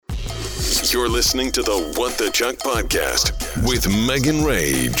You're listening to the What the Chuck podcast with Megan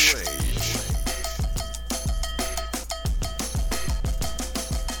Rage.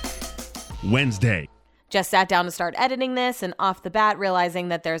 Wednesday. Just sat down to start editing this, and off the bat realizing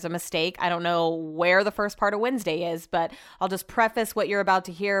that there's a mistake. I don't know where the first part of Wednesday is, but I'll just preface what you're about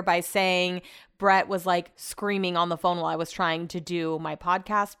to hear by saying Brett was like screaming on the phone while I was trying to do my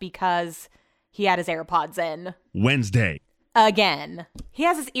podcast because he had his AirPods in. Wednesday. Again. He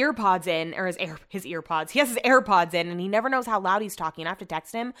has his earpods in, or his earpods. He has his AirPods in, and he never knows how loud he's talking. I have to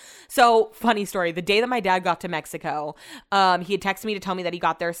text him. So, funny story. The day that my dad got to Mexico, he had texted me to tell me that he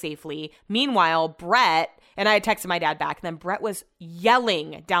got there safely. Meanwhile, Brett, and I had texted my dad back, and then Brett was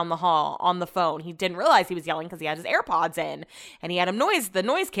yelling down the hall on the phone. He didn't realize he was yelling because he had his AirPods in, and he had the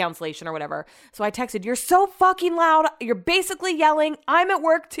noise cancellation or whatever. So I texted, "You're so fucking loud. You're basically yelling. I'm at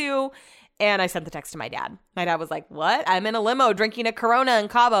work too." And I sent the text to my dad. My dad was like, "What? I'm in a limo drinking a Corona in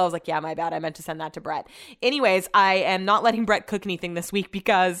Cabo." I was like, "Yeah, my bad. I meant to send that to Brett." Anyways, I am not letting Brett cook anything this week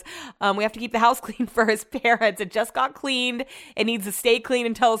because we have to keep the house clean for his parents. It just got cleaned. It needs to stay clean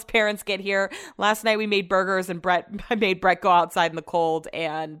until his parents get here. Last night we made burgers, and I made Brett go outside in the cold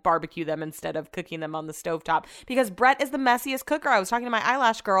and barbecue them instead of cooking them on the stovetop because Brett is the messiest cooker. I was talking to my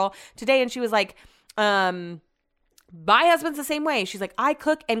eyelash girl today, and she was like, my husband's the same way. She's like, "I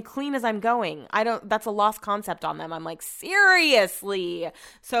cook and clean as I'm going. That's a lost concept on them." I'm like, seriously?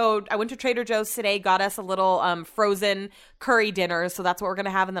 So I went to Trader Joe's today, got us a little frozen curry dinner. So that's what we're going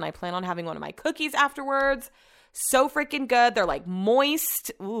to have. And then I plan on having one of my cookies afterwards. So freaking good. They're like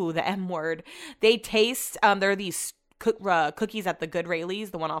moist. Ooh, the M word. They taste, they're these cookies at the Good Rayleigh's,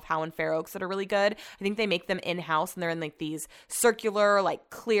 the one off Howe and Fair Oaks that are really good. I think they make them in-house, and they're in like these circular,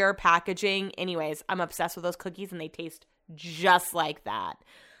 like clear packaging. Anyways, I'm obsessed with those cookies, and they taste just like that.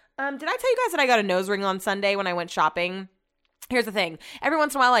 Did I tell you guys that I got a nose ring on Sunday when I went shopping? Here's the thing. Every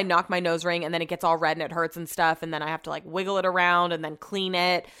once in a while, I knock my nose ring and then it gets all red and it hurts and stuff. And then I have to like wiggle it around and then clean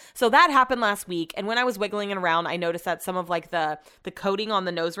it. So that happened last week. And when I was wiggling it around, I noticed that some of like the coating on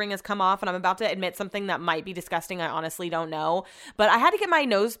the nose ring has come off. And I'm about to admit something that might be disgusting. I honestly don't know. But I had to get my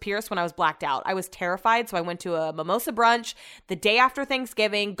nose pierced when I was blacked out. I was terrified. So I went to a mimosa brunch the day after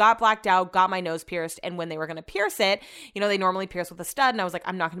Thanksgiving, got blacked out, got my nose pierced. And when they were going to pierce it, they normally pierce with a stud. And I was like,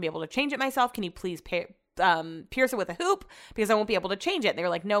 "I'm not going to be able to change it myself. Can you please pierce it with a hoop because I won't be able to change it?" And they were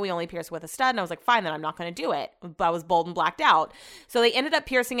like, "No, we only pierce with a stud." And I was like, "Fine, then I'm not going to do it." But I was bold and blacked out. So they ended up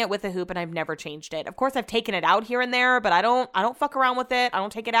piercing it with a hoop, and I've never changed it. Of course, I've taken it out here and there, but I don't fuck around with it. I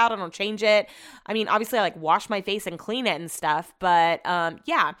don't take it out. I don't change it. I mean, obviously I like wash my face and clean it and stuff, but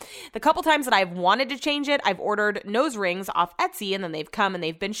yeah. The couple times that I've wanted to change it, I've ordered nose rings off Etsy, and then they've come and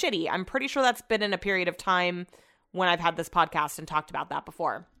they've been shitty. I'm pretty sure that's been in a period of time when I've had this podcast and talked about that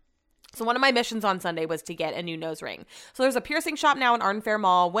before. So one of my missions on Sunday was to get a new nose ring. So there's a piercing shop now in Arden Fair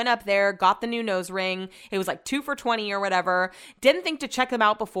Mall. Went up there, got the new nose ring. It was like 2 for $20 or whatever. Didn't think to check them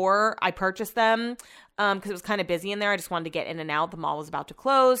out before I purchased them because it was kind of busy in there. I just wanted to get in and out. The mall was about to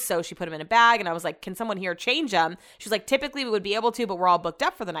close. So she put them in a bag and I was like, "Can someone here change them?" She's like, "Typically we would be able to, but we're all booked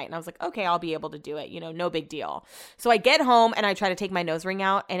up for the night." And I was like, "Okay, I'll be able to do it. No big deal." So I get home and I try to take my nose ring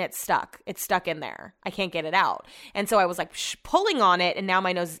out and it's stuck. It's stuck in there. I can't get it out. And so I was like pulling on it and now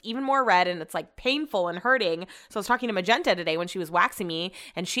my nose is even more red and it's like painful and hurting. So I was talking to Magenta today when she was waxing me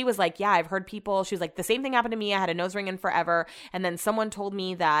and she was like, "Yeah, I've heard people." She was like, "The same thing happened to me. I had a nose ring in forever. And then someone told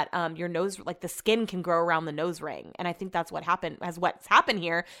me that your nose, like the skin can grow around the nose ring." And I think that's what's happened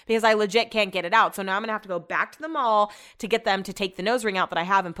here because I legit can't get it out. So now I'm going to have to go back to the mall to get them to take the nose ring out that I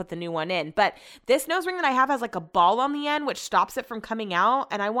have and put the new one in. But this nose ring that I have has like a ball on the end, which stops it from coming out.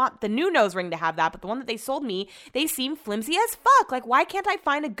 And I want the new nose ring to have that. But the one that they sold me, they seem flimsy as fuck. Like, why can't I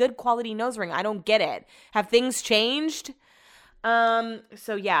find a good quality nose ring? I don't get it. Have things changed?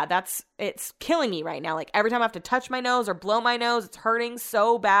 So yeah, it's killing me right now. Like every time I have to touch my nose or blow my nose, it's hurting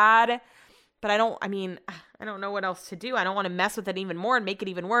so bad. But I don't know what else to do. I don't want to mess with it even more and make it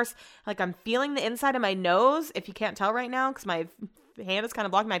even worse. Like I'm feeling the inside of my nose, if you can't tell right now, because my hand is kind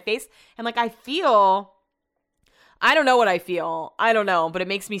of blocking my face. And like I don't know what I feel. I don't know, but it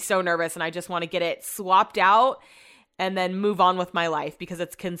makes me so nervous and I just want to get it swapped out and then move on with my life because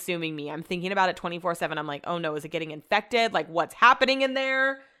it's consuming me. I'm thinking about it 24/7. I'm like, "Oh no, is it getting infected? Like what's happening in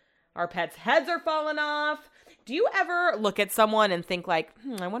there? Our pets' heads are falling off." Do you ever look at someone and think like,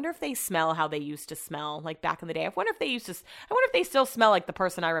 I wonder if they smell how they used to smell like back in the day? I wonder if they still smell like the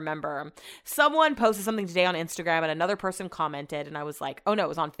person I remember. Someone posted something today on Instagram and another person commented and I was like, oh no, it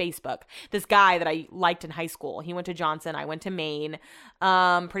was on Facebook. This guy that I liked in high school. He went to Johnson. I went to Maine.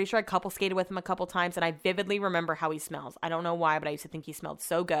 Pretty sure I couple skated with him a couple times and I vividly remember how he smells. I don't know why, but I used to think he smelled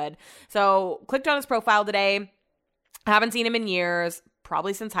so good. So clicked on his profile today. I haven't seen him in years.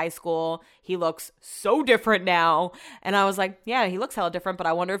 probably since high school. He looks so different now. And I was like, yeah, he looks hella different, but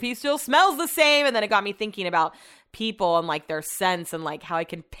I wonder if he still smells the same. And then it got me thinking about people and like their scents and like how I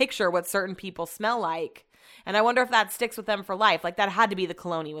can picture what certain people smell like. And I wonder if that sticks with them for life. Like that had to be the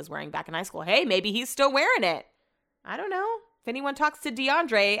cologne he was wearing back in high school. Hey, maybe he's still wearing it. I don't know. If anyone talks to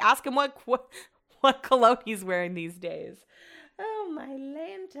DeAndre, ask him what cologne he's wearing these days. Oh, my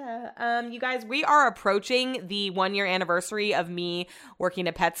Lanta. You guys, we are approaching the 1-year anniversary of me working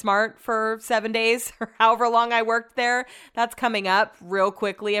at PetSmart for 7 days, or however long I worked there. That's coming up real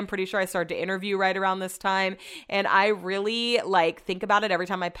quickly. I'm pretty sure I started to interview right around this time. And I really like think about it every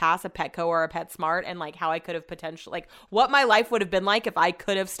time I pass a Petco or a PetSmart and like how I could have potentially, like what my life would have been like if I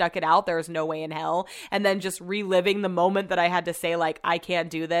could have stuck it out. There's no way in hell. And then just reliving the moment that I had to say like, I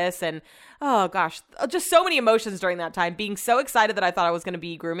can't do this. And oh gosh, just so many emotions during that time, being so excited that I thought I was going to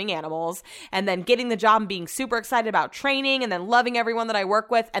be grooming animals, and then getting the job and being super excited about training, and then loving everyone that I work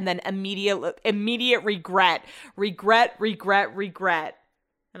with, and then immediate regret.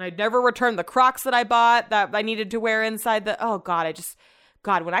 And I'd never returned the Crocs that I bought that I needed to wear inside the, oh God,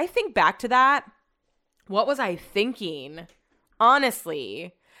 God, when I think back to that, what was I thinking?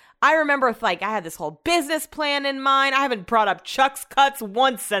 Honestly, I remember like I had this whole business plan in mind. I haven't brought up Chuck's Cuts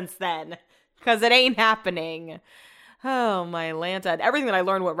once since then because it ain't happening. Oh, my Lanta. And everything that I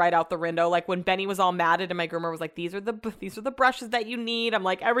learned went right out the window. Like when Benny was all mad at him, my groomer was like, these are the brushes that you need. I'm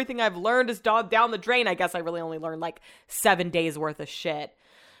like, everything I've learned is down the drain. I guess I really only learned like 7 days worth of shit.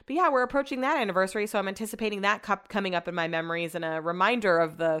 But yeah, we're approaching that anniversary, so I'm anticipating that coming up in my memories and a reminder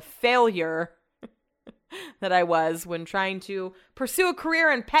of the failure that I was when trying to pursue a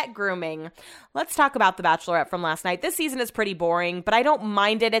career in pet grooming. Let's talk about The Bachelorette from last night. This season is pretty boring, but I don't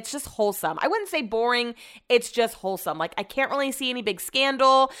mind it. It's just wholesome. I wouldn't say boring. It's just wholesome. Like, I can't really see any big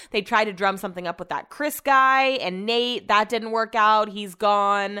scandal. They tried to drum something up with that Chris guy and Nate. That didn't work out. He's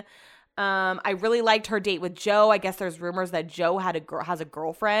gone. I really liked her date with Joe. I guess there's rumors that Joe has a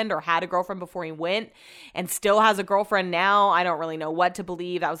girlfriend or had a girlfriend before he went and still has a girlfriend now. I don't really know what to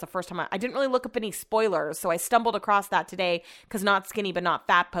believe. That was the first time I didn't really look up any spoilers, so I stumbled across that today because Not Skinny But Not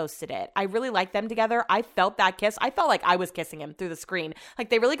Fat posted it. I really like them together. I felt that kiss. I felt like I was kissing him through the screen.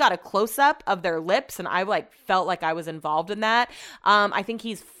 Like they really got a close-up of their lips, and I like felt like I was involved in that. I think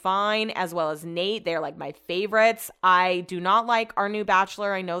he's fine, as well as Nate. They're like my favorites. I do not like our new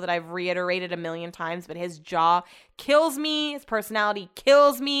Bachelor. I know that I've reiterated a million times, but his jaw kills me. His personality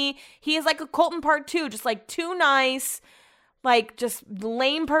kills me. He is like a Colton part 2, just like too nice, like just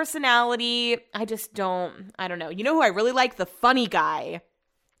lame personality. I don't know. You know who I really like? The funny guy.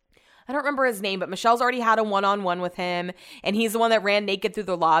 I don't remember his name, but Michelle's already had a one-on-one with him, and he's the one that ran naked through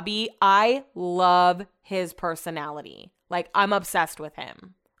the lobby. I love his personality. Like, I'm obsessed with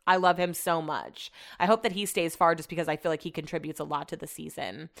him. I love him so much. I hope that he stays far just because I feel like he contributes a lot to the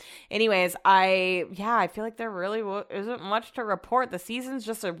season. Anyways, I feel like there really isn't much to report. The season's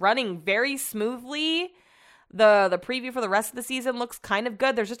just running very smoothly. The preview for the rest of the season looks kind of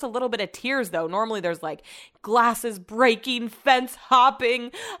good. There's just a little bit of tears, though. Normally there's like glasses breaking, fence hopping.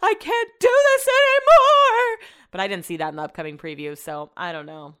 I can't do this anymore. But I didn't see that in the upcoming preview, so I don't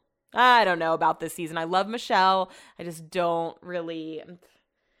know. I don't know about this season. I love Michelle. I just don't really...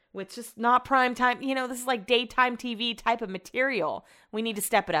 It's just not prime time. You know, this is like daytime TV type of material. We need to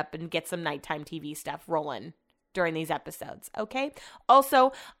step it up and get some nighttime TV stuff rolling during these episodes, okay?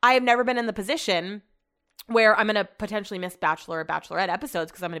 Also, I have never been in the position where I'm going to potentially miss Bachelor or Bachelorette episodes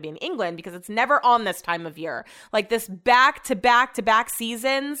because I'm going to be in England because it's never on this time of year. Like this back-to-back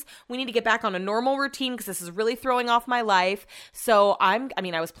seasons, we need to get back on a normal routine because this is really throwing off my life. So I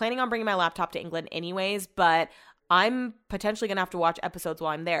was planning on bringing my laptop to England anyways, but I'm potentially going to have to watch episodes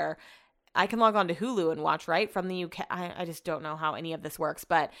while I'm there. I can log on to Hulu and watch, right, from the UK. I just don't know how any of this works,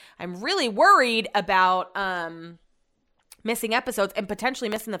 but I'm really worried about missing episodes and potentially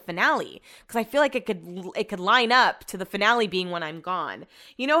missing the finale because I feel like it could line up to the finale being when I'm gone.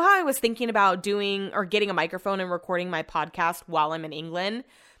 You know how I was thinking about doing or getting a microphone and recording my podcast while I'm in England?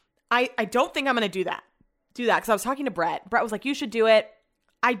 I don't think I'm going to do that because I was talking to Brett. Brett was like, you should do it.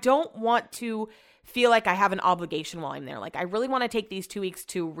 I don't want to feel like I have an obligation while I'm there. Like I really want to take these 2 weeks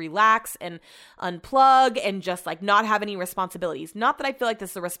to relax and unplug and just like not have any responsibilities. Not that I feel like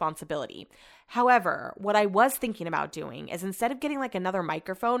this is a responsibility. However, what I was thinking about doing is instead of getting like another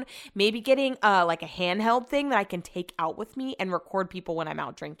microphone, maybe getting like a handheld thing that I can take out with me and record people when I'm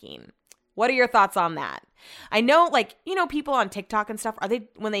out drinking. What are your thoughts on that? I know, like, you know, people on TikTok and stuff,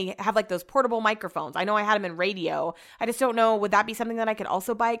 when they have like those portable microphones, I know I had them in radio. I just don't know, would that be something that I could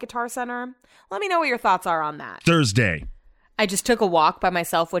also buy at Guitar Center? Let me know what your thoughts are on that. Thursday. I just took a walk by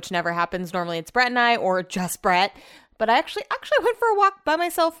myself, which never happens. Normally it's Brett and I or just Brett. but I actually went for a walk by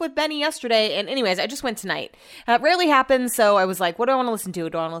myself with Benny yesterday. And anyways, I just went tonight. It rarely happens. So I was like, what do I want to listen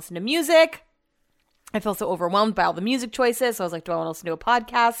to? Do I want to listen to music? I feel so overwhelmed by all the music choices. So I was like, do I want to listen to a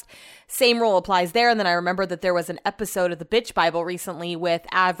podcast? Same rule applies there. And then I remembered that there was an episode of the Bitch Bible recently with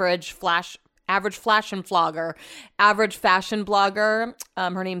average fashion blogger.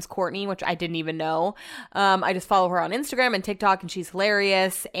 Her name's Courtney, which I didn't even know. I just follow her on Instagram and TikTok, and she's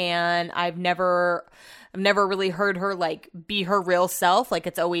hilarious. And I've never really heard her like be her real self. Like,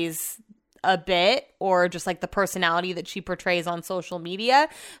 it's always a bit, or just like the personality that she portrays on social media.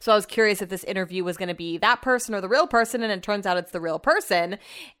 So I was curious if this interview was going to be that person or the real person, and it turns out it's the real person.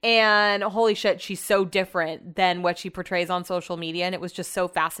 And holy shit, she's so different than what she portrays on social media. And it was just so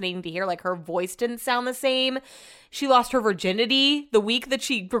fascinating to hear. Like, her voice didn't sound the same. She lost her virginity the week that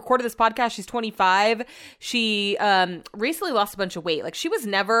she recorded this podcast. She's 25. She recently lost a bunch of weight. Like, she was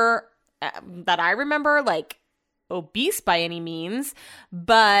never, that I remember, like, obese by any means,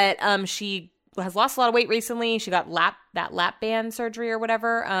 but she has lost a lot of weight recently. She got lap band surgery or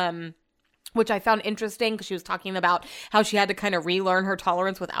whatever, which I found interesting because she was talking about how she had to kind of relearn her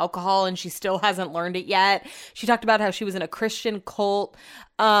tolerance with alcohol, and she still hasn't learned it yet. She talked about how she was in a Christian cult.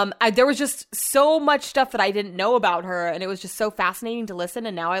 There was just so much stuff that I didn't know about her, and it was just so fascinating to listen,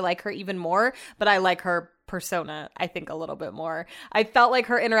 and now I like her even more, but I like her persona, I think, a little bit more. I felt like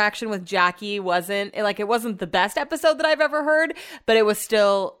her interaction with Jackie wasn't the best episode that I've ever heard, but it was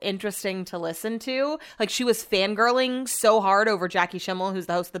still interesting to listen to. Like, she was fangirling so hard over Jackie Schimmel, who's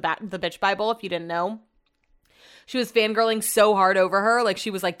the host of the Bitch Bible, if you didn't know. She was fangirling so hard over her. Like,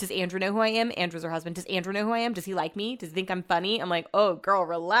 she was like, does Andrew know who I am? Andrew's her husband. Does Andrew know who I am? Does he like me? Does he think I'm funny? I'm like, oh, girl,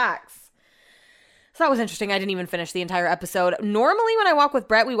 relax. So that was interesting. I didn't even finish the entire episode. Normally when I walk with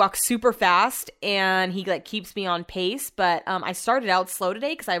Brett, we walk super fast and he like keeps me on pace. But I started out slow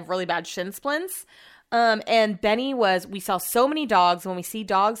today because I have really bad shin splints. And Benny we saw so many dogs. When we see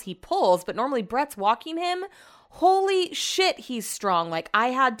dogs, he pulls. But normally Brett's walking him. Holy shit, he's strong. Like,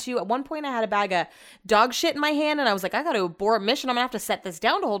 at one point I had a bag of dog shit in my hand and I was like, I got to abort mission. I'm going to have to set this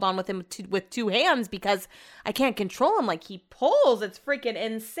down to hold on with him with two hands because I can't control him. Like, he pulls. It's freaking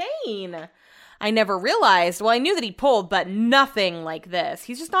insane. I never realized. Well, I knew that he pulled, but nothing like this.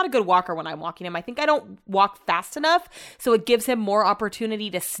 He's just not a good walker when I'm walking him. I think I don't walk fast enough, so it gives him more opportunity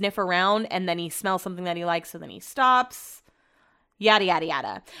to sniff around, and then he smells something that he likes, so then he stops. Yada, yada,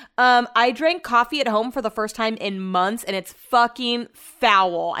 yada. I drank coffee at home for the first time in months, and it's fucking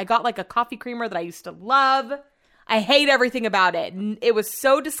foul. I got like a coffee creamer that I used to love. I hate everything about it. It was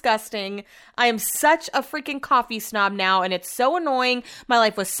so disgusting. I am such a freaking coffee snob now, and it's so annoying. My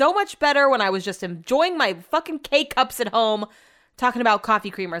life was so much better when I was just enjoying my fucking K-cups at home, talking about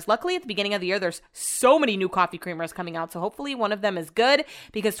coffee creamers. Luckily, at the beginning of the year, there's so many new coffee creamers coming out, so hopefully one of them is good,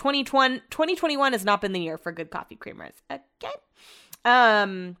 because 2021 has not been the year for good coffee creamers. Okay.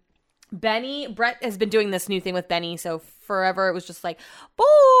 Brett has been doing this new thing with Benny, so forever it was just like, boy,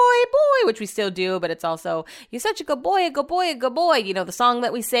 which we still do, but it's also, you're such a good boy, a good boy, a good boy. You know, the song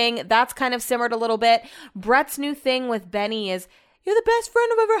that we sing, that's kind of simmered a little bit. Brett's new thing with Benny is, you're the best friend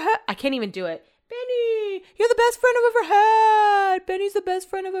I've ever had. I can't even do it. Benny, you're the best friend I've ever had. Benny's the best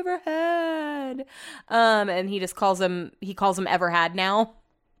friend I've ever had. And he calls him ever had now.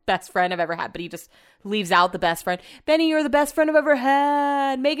 Best friend I've ever had, but he just leaves out the best friend. Benny, you're the best friend I've ever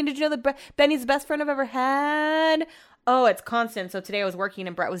had. Megan, did you know that Benny's the best friend I've ever had? Oh, it's constant. So today I was working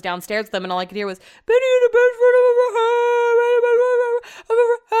and Brett was downstairs with them, and all I could hear was, Benny, you're the best friend I've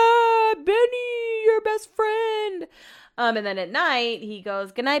ever had. Benny, you're best friend. And then at night, he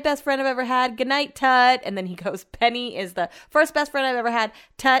goes, good night, best friend I've ever had. Good night, Tut. And then he goes, Benny is the first best friend I've ever had.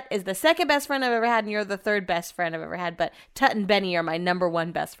 Tut is the second best friend I've ever had. And you're the third best friend I've ever had. But Tut and Benny are my number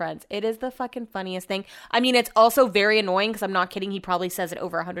one best friends. It is the fucking funniest thing. I mean, it's also very annoying because I'm not kidding. He probably says it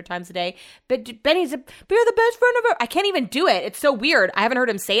over 100 times a day. But you're the best friend ever. I can't even do it. It's so weird. I haven't heard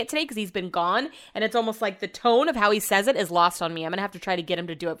him say it today because he's been gone. And it's almost like the tone of how he says it is lost on me. I'm going to have to try to get him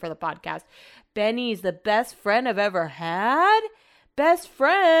to do it for the podcast. Benny's the best friend I've ever had. Best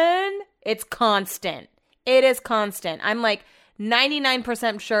friend. It's constant. It is constant. I'm like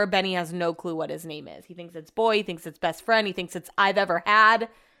 99% sure Benny has no clue what his name is. He thinks it's boy. He thinks it's best friend. He thinks it's I've ever had,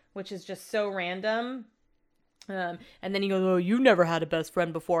 which is just so random. And then he goes, oh, you've never had a best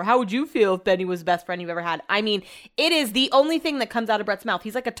friend before. How would you feel if Benny was the best friend you've ever had? I mean, it is the only thing that comes out of Brett's mouth.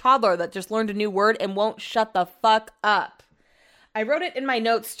 He's like a toddler that just learned a new word and won't shut the fuck up. I wrote it in my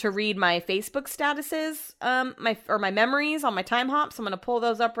notes to read my Facebook statuses, my memories on my time hop. So I'm going to pull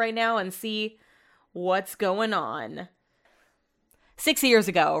those up right now and see what's going on. 6 years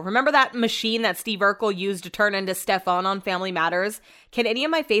ago. Remember that machine that Steve Urkel used to turn into Stefan on Family Matters? Can any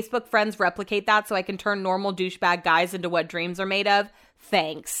of my Facebook friends replicate that so I can turn normal douchebag guys into what dreams are made of?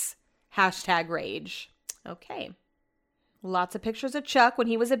 Thanks. #rage. Okay. Lots of pictures of Chuck when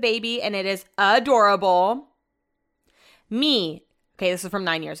he was a baby, and it is adorable. Me. Okay, this is from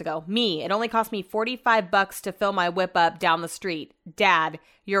 9 years ago. Me. It only cost me $45 to fill my whip up down the street. Dad,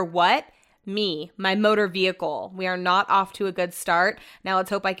 you're what? Me, my motor vehicle. We are not off to a good start. Now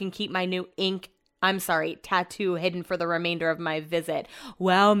let's hope I can keep my new tattoo hidden for the remainder of my visit.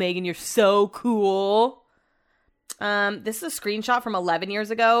 Wow, Megan, you're so cool. This is a screenshot from 11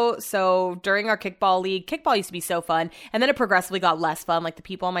 years ago. So during our kickball league, kickball used to be so fun. And then it progressively got less fun. Like the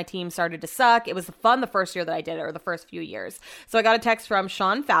people on my team started to suck. It was fun the first year that I did it, or the first few years. So I got a text from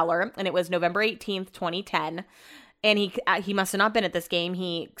Sean Fowler, and it was November 18th, 2010. And he must have not been at this game.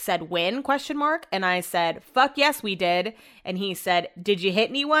 He said, win, ? And I said, fuck yes, we did. And he said, did you hit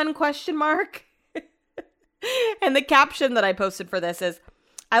anyone, ? And the caption that I posted for this is,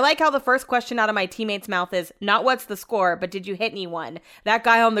 I like how the first question out of my teammate's mouth is, not what's the score, but did you hit anyone? That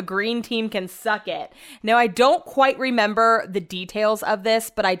guy on the green team can suck it. Now, I don't quite remember the details of this,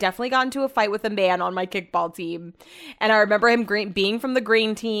 but I definitely got into a fight with a man on my kickball team. And I remember him being from the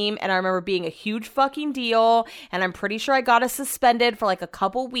green team, and I remember being a huge fucking deal, and I'm pretty sure I got us suspended for like a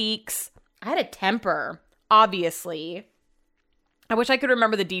couple weeks. I had a temper, obviously. I wish I could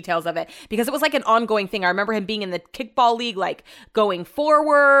remember the details of it because it was like an ongoing thing. I remember him being in the kickball league, like going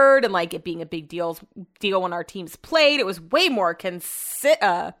forward and like it being a big deal when our teams played. It was way more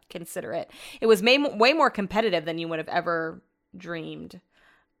considerate. It was way more competitive than you would have ever dreamed.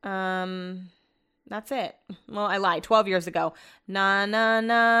 That's it. Well, I lied. 12 years ago. Na, na,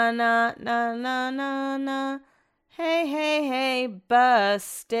 na, na, na, na, na, na. Hey, hey, hey,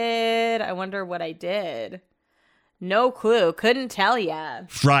 busted. I wonder what I did. No clue. Couldn't tell ya.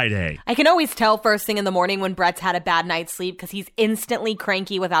 Friday. I can always tell first thing in the morning when Brett's had a bad night's sleep because he's instantly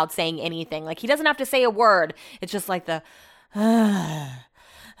cranky without saying anything. Like, he doesn't have to say a word. It's just like the, I'm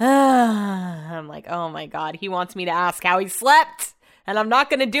like, oh my God. He wants me to ask how he slept. And I'm not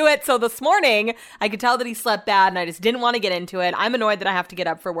going to do it. So this morning, I could tell that he slept bad and I just didn't want to get into it. I'm annoyed that I have to get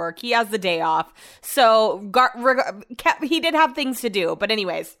up for work. He has the day off. So he did have things to do. But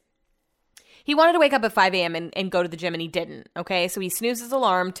anyways. He wanted to wake up at 5 a.m. and go to the gym, and he didn't, okay? So he snoozed his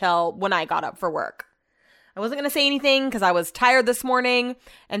alarm till when I got up for work. I wasn't going to say anything because I was tired this morning,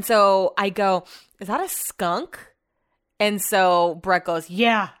 and so I go, is that a skunk? And so Brett goes,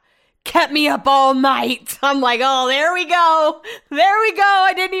 yeah, kept me up all night. I'm like, oh, there we go. There we go.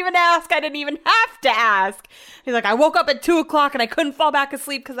 I didn't even ask. I didn't even have to ask. He's like, I woke up at 2 o'clock, and I couldn't fall back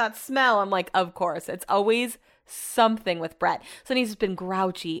asleep because that smell. I'm like, of course. It's always something with Brett. So he's just been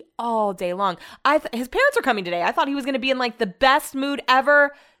grouchy all day long. His parents are coming today. I thought he was going to be in like the best mood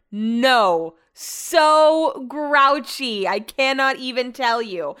ever. No. So grouchy. I cannot even tell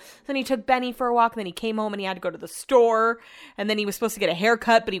you. Then he took Benny for a walk, and then he came home and he had to go to the store, and then he was supposed to get a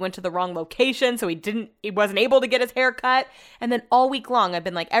haircut, but he went to the wrong location, so he wasn't able to get his hair cut. And then all week long, I've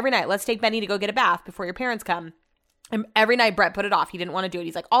been like, every night, let's take Benny to go get a bath before your parents come. And every night Brett put it off. He didn't want to do it.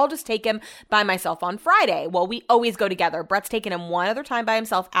 He's like, I'll just take him by myself on Friday. Well, we always go together. Brett's taken him one other time by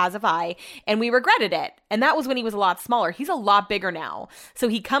himself, as have I, and we regretted it. And that was when he was a lot smaller. He's a lot bigger now. So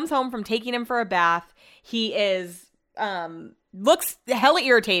he comes home from taking him for a bath. He looks hella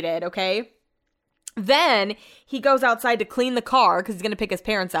irritated, okay? Then he goes outside to clean the car because he's going to pick his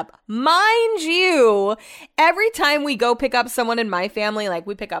parents up. Mind you, every time we go pick up someone in my family, like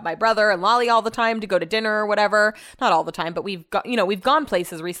we pick up my brother and Lolly all the time to go to dinner or whatever. Not all the time, but we've gone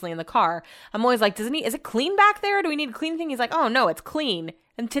places recently in the car. I'm always like, is it clean back there? Do we need to clean anything? He's like, oh no, it's clean.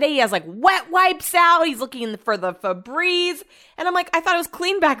 And today he has like wet wipes out. He's looking for the Febreze. And I'm like, I thought it was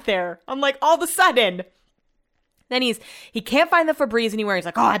clean back there. I'm like, all of a sudden. Then he can't find the Febreze anywhere. He's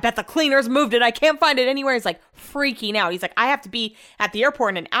like, oh, I bet the cleaners moved it. I can't find it anywhere. He's like freaking out. He's like, I have to be at the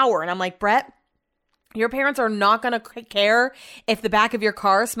airport in an hour. And I'm like, Brett, your parents are not going to care if the back of your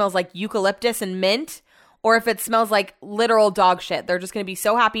car smells like eucalyptus and mint or if it smells like literal dog shit. They're just going to be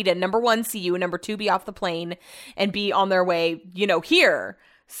so happy to, number one, see you, and number two, be off the plane and be on their way, here.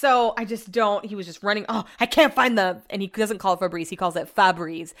 So I just don't, he was just running. Oh, I can't find and he doesn't call it Febreze. He calls it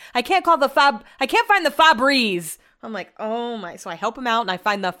Febreze. I can't find the Febreze. I'm like, oh my. So I help him out and I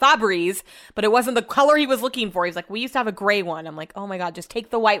find the Febreze, but it wasn't the color he was looking for. He's like, we used to have a gray one. I'm like, oh my God, just take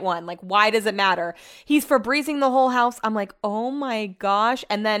the white one. Like, why does it matter? He's Febrezing the whole house. I'm like, oh my gosh.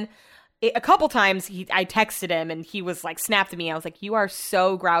 And then a couple times I texted him and he was like, snapped at me. I was like, you are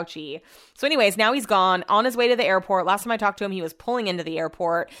so grouchy. So anyways, now he's gone on his way to the airport. Last time I talked to him, he was pulling into the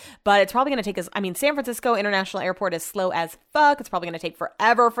airport, but it's probably going to take us. I mean, San Francisco International Airport is slow as fuck. It's probably going to take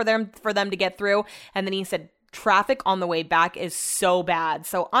forever for them to get through. And then he said traffic on the way back is so bad.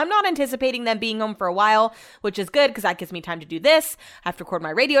 So I'm not anticipating them being home for a while, which is good because that gives me time to do this. I have to record my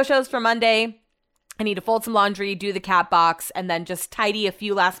radio shows for Monday. I need to fold some laundry, do the cat box, and then just tidy a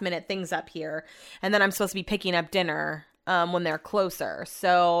few last minute things up here. And then I'm supposed to be picking up dinner when they're closer.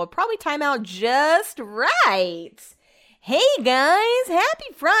 So probably time out just right. Hey guys,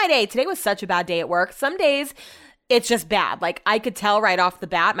 happy Friday. Today was such a bad day at work. Some days it's just bad. Like I could tell right off the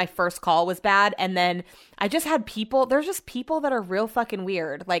bat, my first call was bad. And then I just had there's just people that are real fucking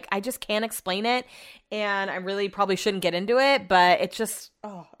weird. Like I just can't explain it. And I really probably shouldn't get into it, but it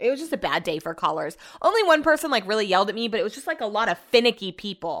was just a bad day for callers. Only one person like really yelled at me, but it was just like a lot of finicky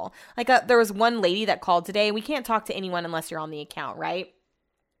people. Like there was one lady that called today. We can't talk to anyone unless you're on the account, right?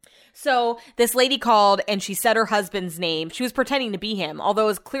 So this lady called and she said her husband's name. She was pretending to be him, although it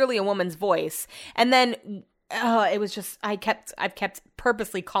was clearly a woman's voice. And then it was just, I've kept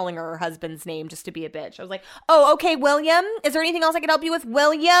purposely calling her husband's name just to be a bitch. I was like, oh, okay, William. Is there anything else I can help you with,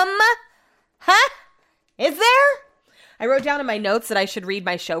 William? Huh? Is there? I wrote down in my notes that I should read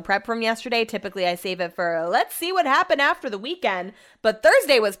my show prep from yesterday. Typically, I save it for let's see what happened after the weekend. But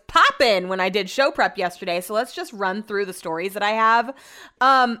Thursday was poppin' when I did show prep yesterday. So let's just run through the stories that I have.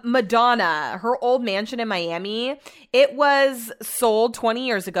 Madonna, her old mansion in Miami, it was sold 20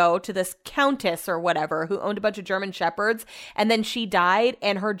 years ago to this countess or whatever who owned a bunch of German Shepherds. And then she died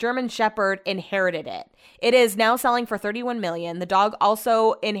and her German Shepherd inherited it. It is now selling for $31 million. The dog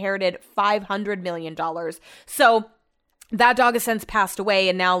also inherited $500 million. So that dog has since passed away,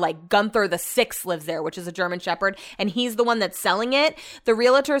 and now like Gunther the Sixth lives there, which is a German Shepherd, and he's the one that's selling it. The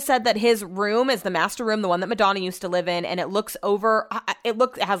realtor said that his room is the master room, the one that Madonna used to live in, and it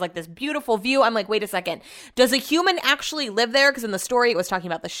has like this beautiful view. I'm like, wait a second, does a human actually live there? Because in the story, it was talking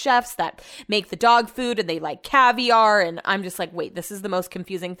about the chefs that make the dog food, and they like caviar, and I'm just like, wait, this is the most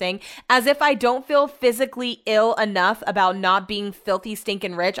confusing thing. As if I don't feel physically ill enough about not being filthy,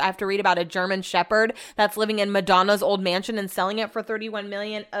 stinking rich, I have to read about a German Shepherd that's living in Madonna's old mansion and selling it for $31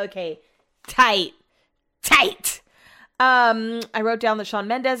 million. Okay, tight. I wrote down that Shawn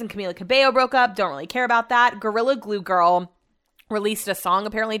Mendes and Camila Cabello broke up. Don't really care about that. Gorilla Glue Girl released a song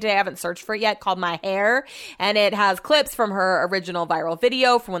apparently today. I haven't searched for it yet, called My Hair, and it has clips from her original viral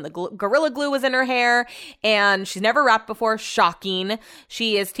video from when the Gorilla Glue was in her hair, and she's never rapped before. Shocking.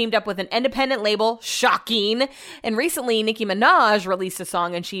 She is teamed up with an independent label. Shocking. And recently Nicki Minaj released a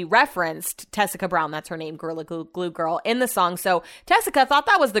song and she referenced Tessica Brown, that's her name, Gorilla Glue Girl, in the song. So Tessica thought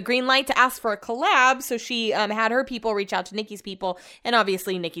that was the green light to ask for a collab, so she had her people reach out to Nicki's people, and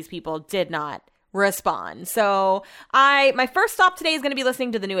obviously Nicki's people did not respond. So my first stop today is going to be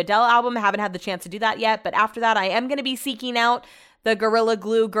listening to the new Adele album. I haven't had the chance to do that yet, but after that I am going to be seeking out the Gorilla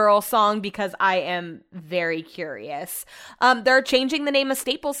Glue Girl song because I am very curious. They're changing the name of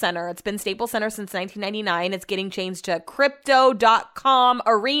Staples Center. It's been Staples Center since 1999. It's getting changed to Crypto.com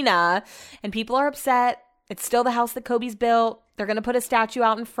Arena, and people are upset. It's still the house that Kobe's built. They're going to put a statue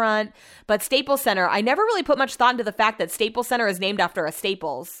out in front. But Staples Center, I never really put much thought into the fact that Staples Center is named after a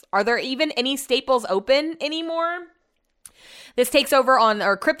Staples. Are there even any Staples open anymore? This takes over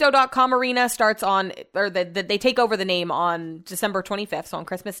or Crypto.com Arena starts on, or they take over the name on December 25th, so on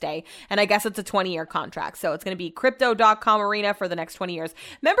Christmas Day. And I guess it's a 20-year contract. So it's going to be Crypto.com Arena for the next 20 years.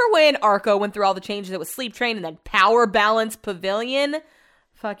 Remember when Arco went through all the changes? It was Sleep Train and then Power Balance Pavilion?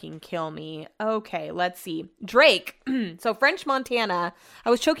 Fucking kill me. Okay, let's see. Drake. So French Montana. I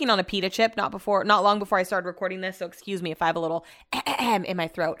was choking on a pita chip not long before I started recording this, so excuse me if I have a little in my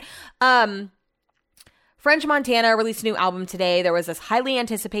throat. French Montana released a new album today. There was this highly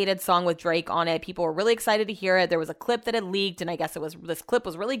anticipated song with Drake on it. People were really excited to hear it. There was a clip that had leaked, and I guess this clip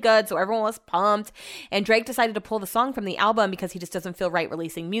was really good, so everyone was pumped. And Drake decided to pull the song from the album because he just doesn't feel right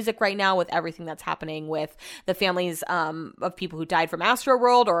releasing music right now with everything that's happening with the families of people who died from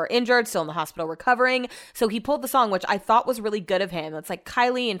Astroworld or are injured, still in the hospital recovering. So he pulled the song, which I thought was really good of him. It's like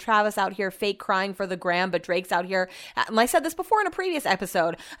Kylie and Travis out here fake crying for the gram, but Drake's out here. And I said this before in a previous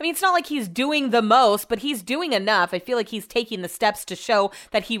episode. I mean, it's not like he's doing the most, but he's doing enough. I feel like he's taking the steps to show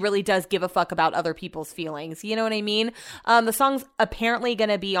that he really does give a fuck about other people's feelings. You know what I mean? The song's apparently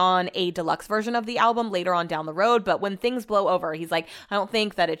going to be on a deluxe version of the album later on down the road, but when things blow over, he's like, I don't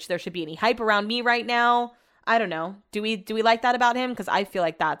think that there should be any hype around me right now. I don't know. Do we like that about him? Because I feel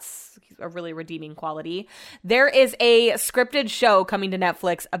like that's a really redeeming quality. There is a scripted show coming to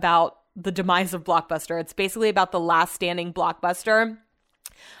Netflix about the demise of Blockbuster. It's basically about the last standing Blockbuster.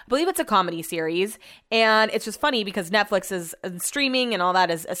 I believe it's a comedy series, and it's just funny because Netflix is streaming and all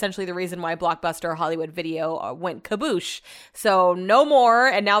that is essentially the reason why Blockbuster Hollywood Video went kaboosh. So no more,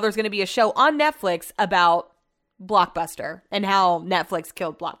 and now there's going to be a show on Netflix about Blockbuster and how Netflix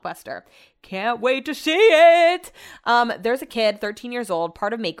killed Blockbuster. Can't wait to see it. There's a kid, 13 years old,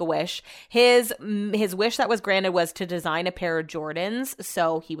 part of Make-A-Wish. His wish that was granted was to design a pair of Jordans.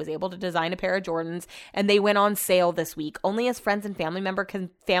 So he was able to design a pair of Jordans, and they went on sale this week. Only his friends and family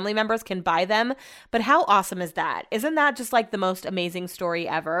members can buy them. But how awesome is that? Isn't that just like the most amazing story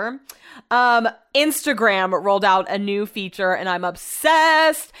ever? Instagram rolled out a new feature, and I'm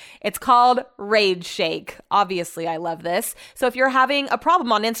obsessed. It's called Rage Shake. Obviously, I love this. So if you're having a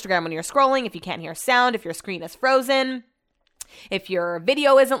problem on Instagram when you're scrolling, if you can't hear sound, if your screen is frozen, if your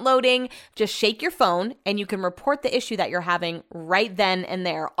video isn't loading, just shake your phone and you can report the issue that you're having right then and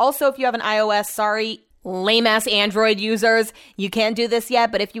there. Also, if you have an iOS, sorry, lame-ass Android users, you can't do this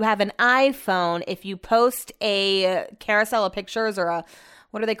yet, but if you have an iPhone, if you post a carousel of pictures or a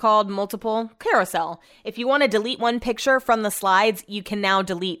what are they called? Multiple carousel. If you want to delete one picture from the slides, you can now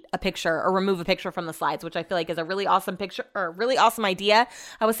delete a picture or remove a picture from the slides, which I feel like is a really awesome picture or a really awesome idea.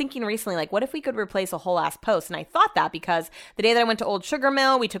 I was thinking recently, like, what if we could replace a whole ass post? And I thought that because the day that I went to Old Sugar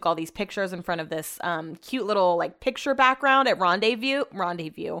Mill, we took all these pictures in front of this cute little like picture background at Rendezvous.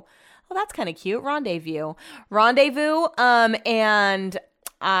 Oh, that's kind of cute. Rendezvous. And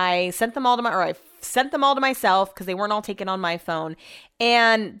I sent them all to myself because they weren't all taken on my phone.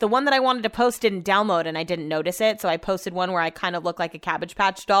 And the one that I wanted to post didn't download and I didn't notice it. So I posted one where I kind of look like a Cabbage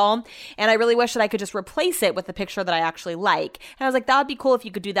Patch doll. And I really wish that I could just replace it with the picture that I actually like. And I was like, that would be cool if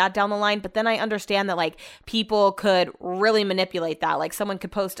you could do that down the line. But then I understand that like people could really manipulate that. Like someone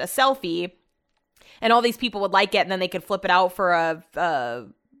could post a selfie and all these people would like it. And then they could flip it out for a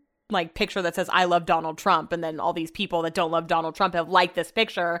like picture that says I love Donald Trump, and then all these people that don't love Donald Trump have liked this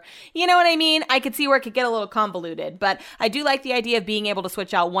picture. You know what I mean? I could see where it could get a little convoluted, but I do like the idea of being able to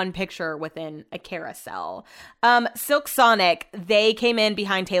switch out one picture within a carousel. Silk Sonic, they came in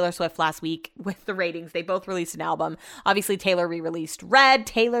behind Taylor Swift last week with the ratings. They both released an album. Obviously Taylor re-released Red,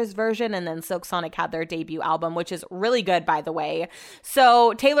 Taylor's version, and then Silk Sonic had their debut album, which is really good, by the way.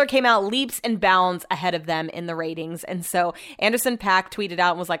 So Taylor came out leaps and bounds ahead of them in the ratings. And so Anderson .Paak tweeted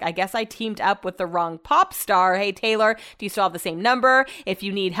out and was like, I guess I teamed up with the wrong pop star. Hey, Taylor, do you still have the same number? If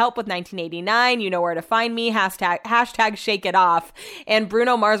you need help with 1989, you know where to find me. Hashtag shake it off. And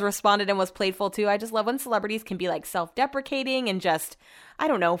Bruno Mars responded and was playful too. I just love when celebrities can be like self-deprecating and just, I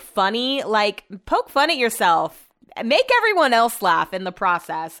don't know, funny. Like poke fun at yourself. Make everyone else laugh in the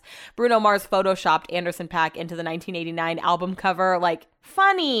process. Bruno Mars photoshopped Anderson .Paak into the 1989 album cover. Like,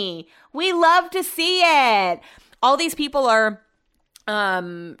 funny. We love to see it. All these people are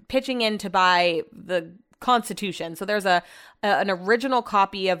pitching in to buy the Constitution. So there's an original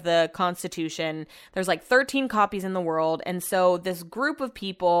copy of the Constitution. There's like 13 copies in the world. And so this group of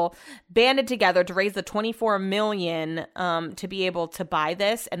people banded together to raise the $24 million to be able to buy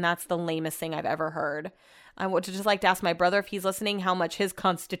this. And that's the lamest thing I've ever heard. I would just like to ask my brother if he's listening how much his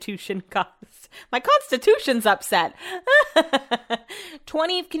Constitution costs. My Constitution's upset. Can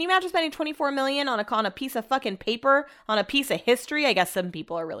you imagine spending $24 million on a piece of fucking paper, on a piece of history? I guess some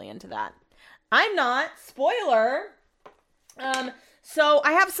people are really into that. I'm not. Spoiler. So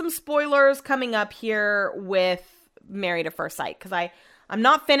I have some spoilers coming up here with Married at First Sight because I'm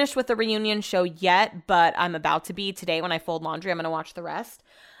not finished with the reunion show yet, but I'm about to be today. When I fold laundry, I'm going to watch the rest.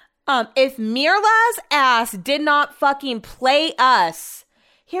 If Mirla's ass did not fucking play us,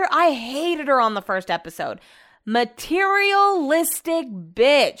 here, I hated her on the first episode. Materialistic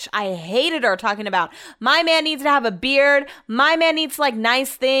bitch. I hated her talking about, my man needs to have a beard. My man needs like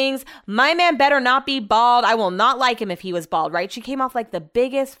nice things. My man better not be bald. I will not like him if he was bald, right? She came off like the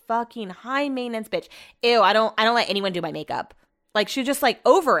biggest fucking high maintenance bitch. Ew, I don't let anyone do my makeup. Like, she's just, like,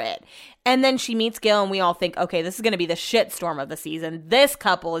 over it. And then she meets Gil, and we all think, okay, this is going to be the shitstorm of the season. This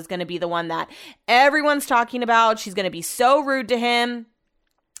couple is going to be the one that everyone's talking about. She's going to be so rude to him.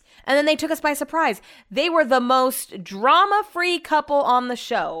 And then they took us by surprise. They were the most drama-free couple on the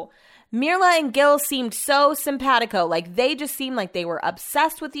show. Mirla and Gil seemed so simpatico. Like, they just seemed like they were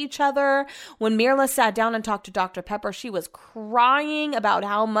obsessed with each other. When Mirla sat down and talked to Dr. Pepper, she was crying about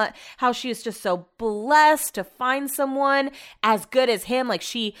how she was just so blessed to find someone as good as him. Like,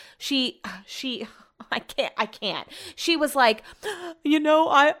 she I can't. She was like, you know,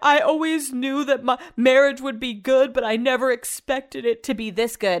 I always knew that my marriage would be good, but I never expected it to be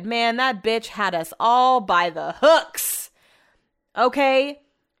this good. Man, that bitch had us all by the hooks. Okay?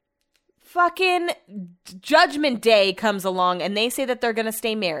 Fucking Judgment Day comes along and they say that they're going to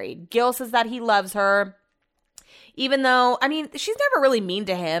stay married. Gil says that he loves her. Even though, I mean, she's never really mean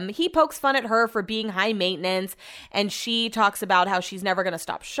to him. He pokes fun at her for being high maintenance, and she talks about how she's never going to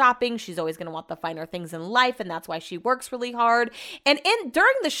stop shopping. She's always going to want the finer things in life, and that's why she works really hard. And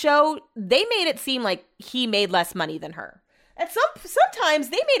during the show, they made it seem like he made less money than her. Sometimes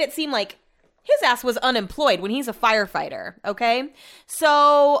they made it seem like his ass was unemployed when he's a firefighter, okay?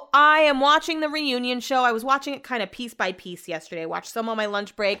 So I am watching the reunion show. I was watching it kind of piece by piece yesterday. I watched some on my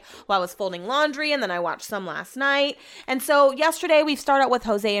lunch break while I was folding laundry, and then I watched some last night. And so yesterday we start out with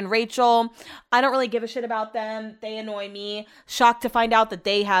Jose and Rachel. I don't really give a shit about them. They annoy me. Shocked to find out that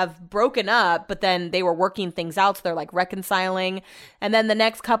they have broken up, but then they were working things out, so they're like reconciling. And then the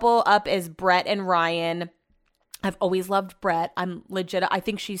next couple up is Brett and Ryan. I've always loved Brett. I'm legit. I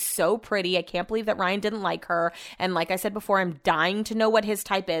think she's so pretty. I can't believe that Ryan didn't like her. And like I said before, I'm dying to know what his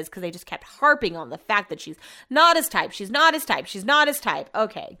type is because they just kept harping on the fact that she's not his type. She's not his type. She's not his type.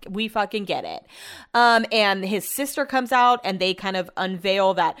 Okay, we fucking get it. And his sister comes out and they kind of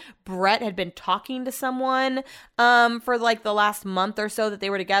unveil that Brett had been talking to someone for like the last month or so that they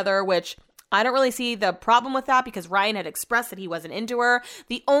were together, which I don't really see the problem with that because Ryan had expressed that he wasn't into her.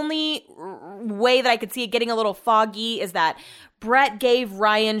 The only way that I could see it getting a little foggy is that Brett gave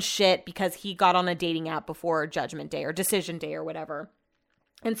Ryan shit because he got on a dating app before Judgment Day or Decision Day or whatever.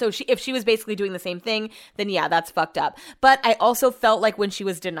 And so if she was basically doing the same thing, then yeah, that's fucked up. But I also felt like when she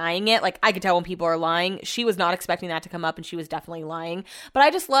was denying it, like I could tell when people are lying, she was not expecting that to come up and she was definitely lying. But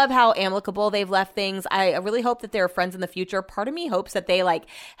I just love how amicable they've left things. I really hope that they're friends in the future. Part of me hopes that they like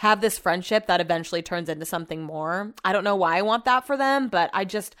have this friendship that eventually turns into something more. I don't know why I want that for them, but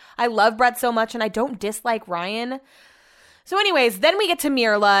I love Brett so much and I don't dislike Ryan. So anyways, then we get to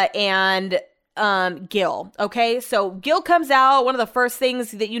Mirla and Gil. Okay, so Gil comes out. One of the first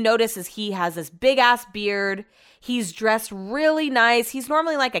things that you notice is he has this big ass beard. He's dressed really nice. He's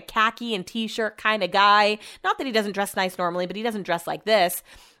normally like a khaki and t-shirt kind of guy. Not that he doesn't dress nice normally, but he doesn't dress like this.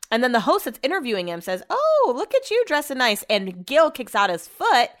 And then the host that's interviewing him says, "Oh, look at you dressing nice." And Gil kicks out his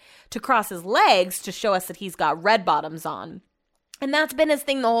foot to cross his legs to show us that he's got red bottoms on. And that's been his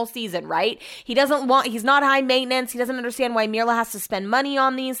thing the whole season, right? He's not high maintenance. He doesn't understand why Mirla has to spend money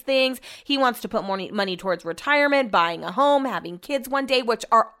on these things. He wants to put more money towards retirement, buying a home, having kids one day, which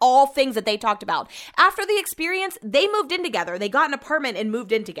are all things that they talked about. After the experience, they moved in together. They got an apartment and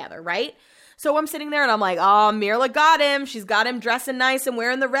moved in together, right? So I'm sitting there and I'm like, oh, Mirla got him. She's got him dressing nice and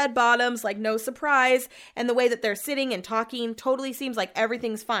wearing the red bottoms, like no surprise. And the way that they're sitting and talking totally seems like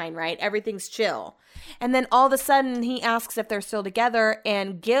everything's fine, right? Everything's chill. And then all of a sudden he asks if they're still together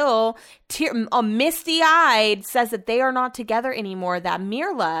and Gil, misty-eyed, says that they are not together anymore, that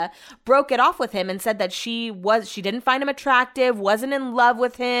Mirla broke it off with him and said that she didn't find him attractive, wasn't in love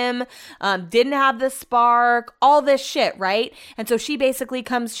with him, didn't have the spark, all this shit, right? And so she basically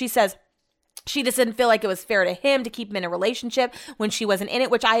she says, she just didn't feel like it was fair to him to keep him in a relationship when she wasn't in it,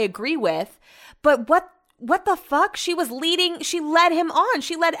 which I agree with. But what the fuck? She led him on.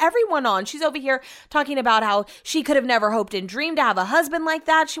 She led everyone on. She's over here talking about how she could have never hoped and dreamed to have a husband like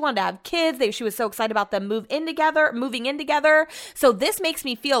that. She wanted to have kids. She was so excited about them moving in together. So this makes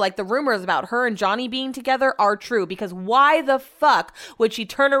me feel like the rumors about her and Johnny being together are true, because why the fuck would she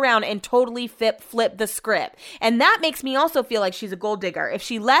turn around and totally flip the script? And that makes me also feel like she's a gold digger. If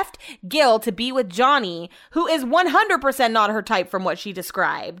she left Gil to be with Johnny, who is 100% not her type from what she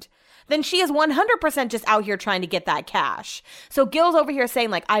described, then she is 100% just out here trying to get that cash. So Gil's over here saying,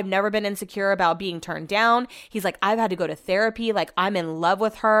 like, I've never been insecure about being turned down. He's like, I've had to go to therapy. Like, I'm in love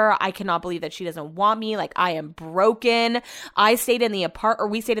with her. I cannot believe that she doesn't want me. Like, I am broken. We stayed in the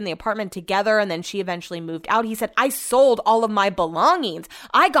apartment together, and then she eventually moved out. He said, I sold all of my belongings.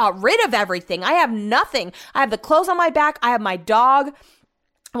 I got rid of everything. I have nothing. I have the clothes on my back. I have my dog.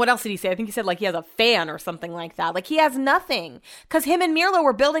 What else did he say? I think he said like he has a fan or something like that. Like he has nothing because him and Mirla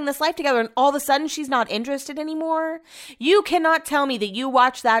were building this life together and all of a sudden she's not interested anymore. You cannot tell me that you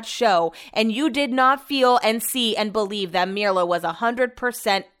watched that show and you did not feel and see and believe that Mirla was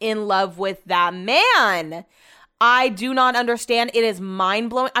 100% in love with that man. I do not understand. It is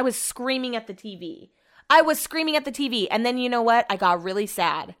mind-blowing. I was screaming at the TV. And then you know what? I got really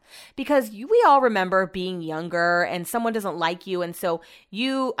sad because we all remember being younger and someone doesn't like you. And so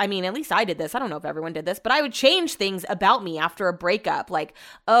at least I did this. I don't know if everyone did this, but I would change things about me after a breakup. Like,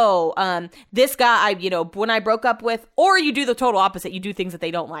 this guy, when I broke up with, or you do the total opposite. You do things that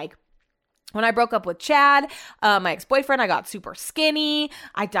they don't like. When I broke up with Chad, my ex-boyfriend, I got super skinny.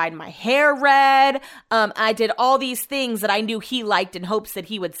 I dyed my hair red. I did all these things that I knew he liked in hopes that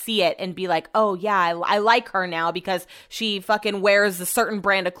he would see it and be like, oh yeah, I like her now because she fucking wears a certain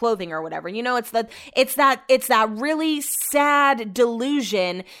brand of clothing or whatever. You know, it's that really sad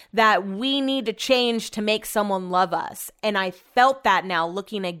delusion that we need to change to make someone love us. And I felt that now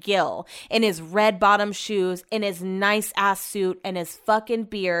looking at Gil in his red bottom shoes, in his nice ass suit, and his fucking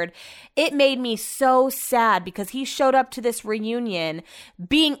beard. It made me so sad because he showed up to this reunion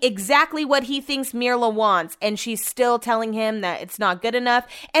being exactly what he thinks Mirla wants, and she's still telling him that it's not good enough.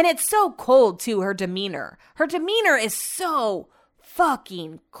 And it's so cold too, her demeanor. Her demeanor is so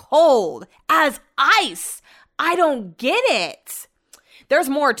fucking cold as ice. I don't get it. There's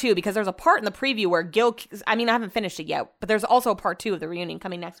more too, because there's a part in the preview where Gil, I haven't finished it yet, but there's also a part 2 of the reunion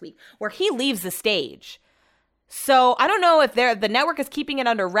coming next week where he leaves the stage. So I don't know if the network is keeping it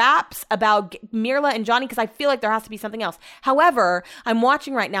under wraps about Mirla and Johnny, because I feel like there has to be something else. However, I'm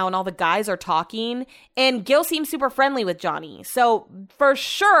watching right now and all the guys are talking and Gil seems super friendly with Johnny. So for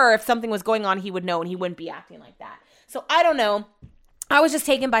sure, if something was going on, he would know and he wouldn't be acting like that. So I don't know. I was just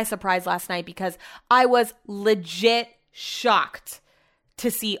taken by surprise last night because I was legit shocked to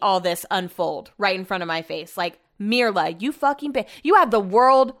see all this unfold right in front of my face. Like, Mirla, you fucking you have the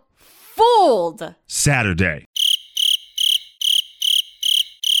world fooled. Saturday.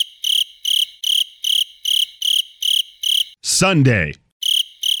 Sunday.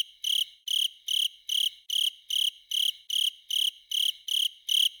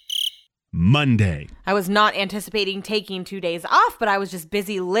 Monday. I was not anticipating taking 2 days off, but I was just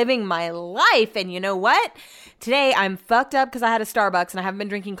busy living my life. And you know what? Today I'm fucked up because I had a Starbucks and I haven't been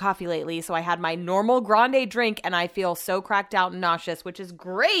drinking coffee lately. So I had my normal grande drink and I feel so cracked out and nauseous, which is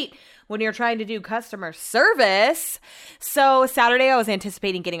great when you're trying to do customer service. So Saturday I was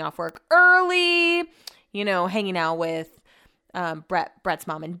anticipating getting off work early, hanging out with Brett's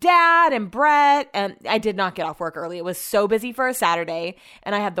mom and dad and Brett, and I did not get off work early. It was so busy for a Saturday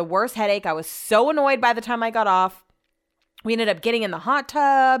and I had the worst headache. I was so annoyed by the time I got off. We ended up getting in the hot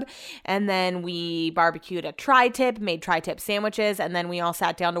tub and then we barbecued a tri-tip, made tri-tip sandwiches, and then we all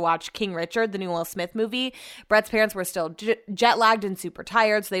sat down to watch King Richard, the new Will Smith movie. Brett's parents were still jet lagged and super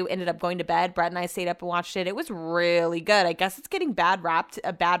tired, so they ended up going to bed. Brett and I stayed up and watched it. It was really good. I guess it's getting a bad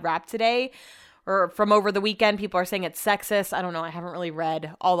rap today. Or from over the weekend, people are saying it's sexist. I don't know. I haven't really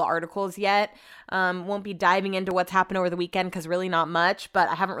read all the articles yet. Won't be diving into what's happened over the weekend because really not much, but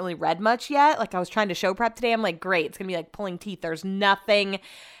I haven't really read much yet. Like I was trying to show prep today. I'm like, great. It's going to be like pulling teeth. There's nothing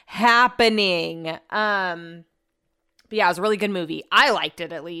happening. But yeah, it was a really good movie. I liked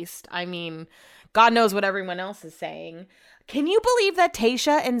it at least. I mean, God knows what everyone else is saying. Can you believe that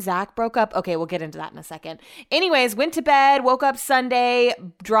Tayshia and Zach broke up? Okay, we'll get into that in a second. Anyways, went to bed, woke up Sunday,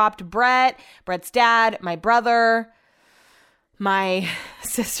 dropped Brett's dad, my brother, my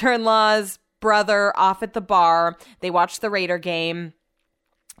sister-in-law's brother off at the bar. They watched the Raider game.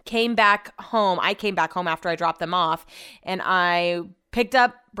 Came back home. I came back home after I dropped them off, and I picked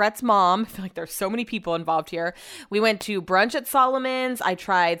up Brett's mom. I feel like there's so many people involved here. We went to brunch at Solomon's. I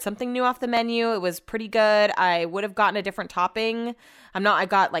tried something new off the menu. It was pretty good. I would have gotten a different topping. I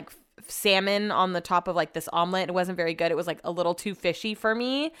got like salmon on the top of like this omelet. It wasn't very good. It was like a little too fishy for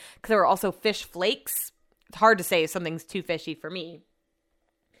me because there were also fish flakes. It's hard to say if something's too fishy for me.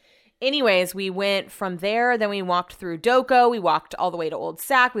 Anyways, we went from there. Then we walked through Doko. We walked all the way to Old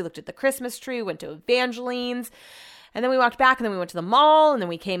Sac. We looked at the Christmas tree. Went to Evangeline's. And then we walked back and then we went to the mall and then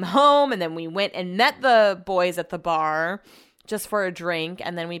we came home and then we went and met the boys at the bar just for a drink.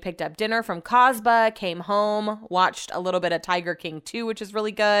 And then we picked up dinner from Cosba, came home, watched a little bit of Tiger King 2, which is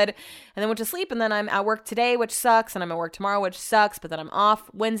really good. And then went to sleep. And then I'm at work today, which sucks. And I'm at work tomorrow, which sucks. But then I'm off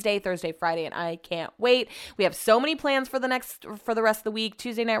Wednesday, Thursday, Friday, and I can't wait. We have so many plans for the rest of the week.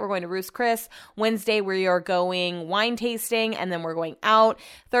 Tuesday night, we're going to Ruth's Chris. Wednesday, we are going wine tasting and then we're going out.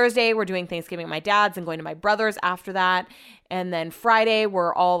 Thursday, we're doing Thanksgiving at my dad's and going to my brother's after that. And then Friday,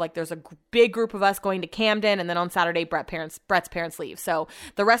 we're all like, there's a big group of us going to Camden. And then on Saturday, Brett's parents leave. So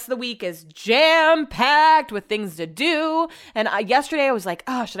the rest of the week is jam-packed with things to do. And yesterday I was like,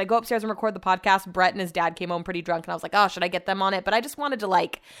 oh, should I go upstairs and record the podcast? Brett and his dad came home pretty drunk. And I was like, oh, should I get them on it? But I just wanted to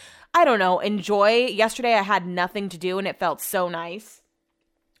I don't know, enjoy. Yesterday I had nothing to do and it felt so nice.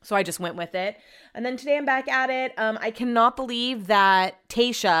 So I just went with it. And then today I'm back at it. I cannot believe that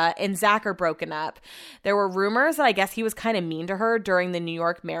Tayshia and Zach are broken up. There were rumors that I guess he was kind of mean to her during the New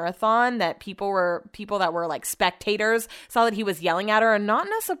York Marathon, that people that were like spectators saw that he was yelling at her, and not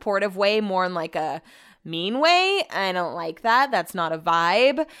in a supportive way, more in like a mean way. I don't like that. That's not a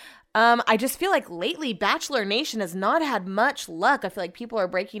vibe. I just feel like lately Bachelor Nation has not had much luck. I feel like people are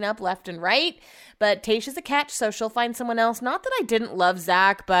breaking up left and right, but Tayshia's a catch, so she'll find someone else. Not that I didn't love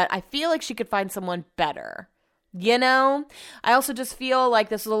Zach, but I feel like she could find someone better. You know, I also just feel like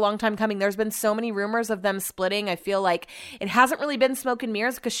this was a long time coming. There's been so many rumors of them splitting. I feel like it hasn't really been smoke and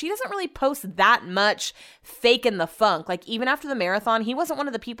mirrors because she doesn't really post that much fake in the funk. Like even after the marathon, he wasn't one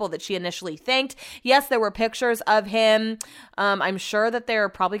of the people that she initially thanked. Yes, there were pictures of him. I'm sure that they're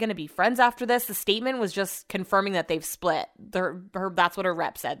probably going to be friends after this. The statement was just confirming that they've split. That's what her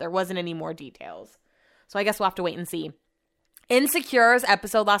rep said. There wasn't any more details. So I guess we'll have to wait and see. Insecure's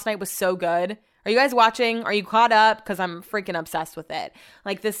episode last night was so good. Are you guys watching? Are you caught up? Because I'm freaking obsessed with it.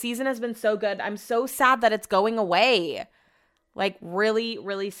 Like, this season has been so good. I'm so sad that it's going away. Like, really,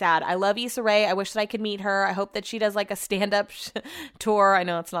 really sad. I love Issa Rae. I wish that I could meet her. I hope that she does, like, a stand-up tour. I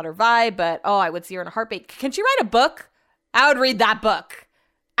know it's not her vibe, but, oh, I would see her in a heartbeat. Can she write a book? I would read that book.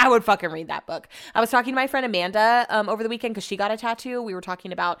 I would fucking read that book. I was talking to my friend Amanda over the weekend because she got a tattoo. We were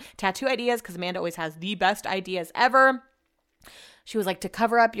talking about tattoo ideas because Amanda always has the best ideas ever. She was like, to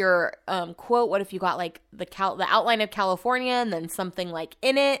cover up your quote, what if you got like the outline of California and then something like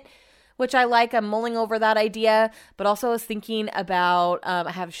in it, which I like. I'm mulling over that idea, but also I was thinking about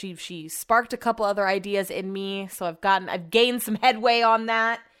she sparked a couple other ideas in me, so I've gained some headway on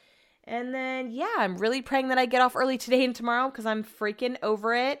that. And then yeah, I'm really praying that I get off early today and tomorrow because I'm freaking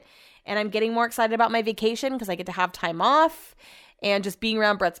over it, and I'm getting more excited about my vacation because I get to have time off. And just being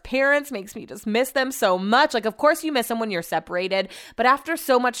around Brett's parents makes me just miss them so much. Like, of course you miss them when you're separated, but after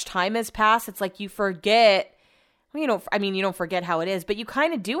so much time has passed, it's like you forget. You don't forget how it is, but you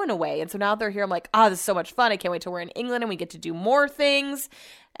kind of do in a way. And so now they're here, I'm like, this is so much fun. I can't wait till we're in England and we get to do more things.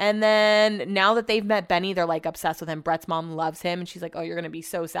 And then now that they've met Benny, they're like obsessed with him. Brett's mom loves him. And she's like, oh, you're going to be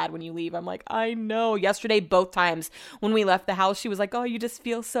so sad when you leave. I'm like, I know. Yesterday, both times when we left the house, she was like, oh, you just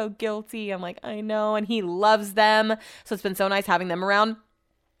feel so guilty. I'm like, I know. And he loves them. So it's been so nice having them around.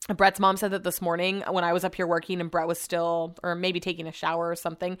 Brett's mom said that this morning when I was up here working and Brett was still, or maybe taking a shower or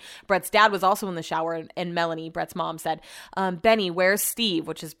something, Brett's dad was also in the shower, and Melanie, Brett's mom, said, Benny, where's Steve?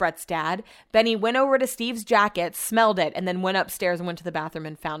 Which is Brett's dad. Benny went over to Steve's jacket, smelled it, and then went upstairs and went to the bathroom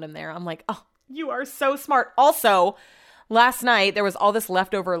and found him there. I'm like, oh, you are so smart. Also, last night, there was all this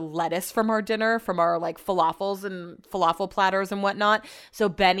leftover lettuce from our dinner, from our like falafels and falafel platters and whatnot. So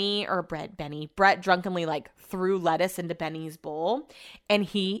Brett drunkenly like threw lettuce into Benny's bowl and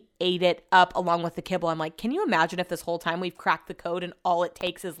he ate it up along with the kibble. I'm like, can you imagine if this whole time we've cracked the code and all it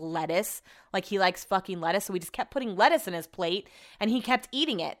takes is lettuce? Like, he likes fucking lettuce. So we just kept putting lettuce in his plate and he kept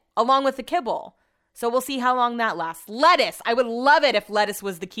eating it along with the kibble. So we'll see how long that lasts. Lettuce. I would love it if lettuce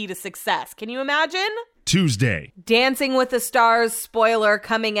was the key to success. Can you imagine? Tuesday. Dancing with the Stars spoiler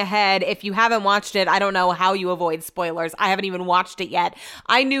coming ahead. If you haven't watched it, I don't know how you avoid spoilers. I haven't even watched it yet.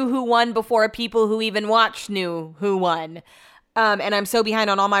 I knew who won before people who even watched knew who won. And I'm so behind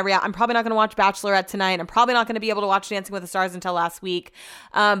on all my I'm probably not going to watch Bachelorette tonight. I'm probably not going to be able to watch Dancing with the Stars until last week.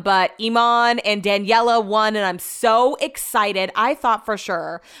 But Iman and Daniela won, and I'm so excited. I thought for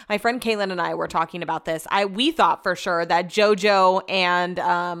sure, my friend Caitlin and I were talking about this. We thought for sure that JoJo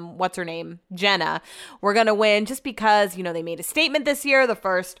and what's her name, Jenna, were going to win just because, you know, they made a statement this year, the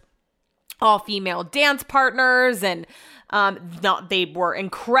first all-female dance partners, and they were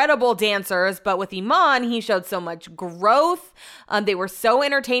incredible dancers, but with Iman, he showed so much growth. They were so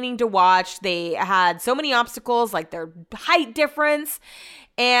entertaining to watch. They had so many obstacles, like their height difference.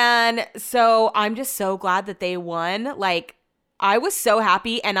 And so I'm just so glad that they won. Like, I was so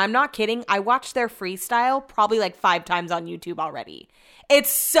happy, and I'm not kidding. I watched their freestyle probably like 5 times on YouTube already.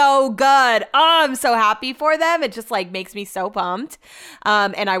 It's so good. Oh, I'm so happy for them. It just like makes me so pumped.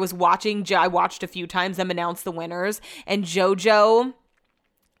 And I watched a few times them announce the winners, and JoJo,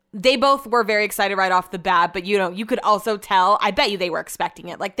 they both were very excited right off the bat, but you could also tell, I bet you they were expecting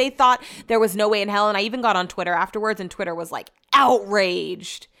it. Like, they thought there was no way in hell. And I even got on Twitter afterwards, and Twitter was like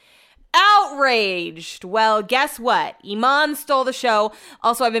outraged. Well, guess what? Iman stole the show.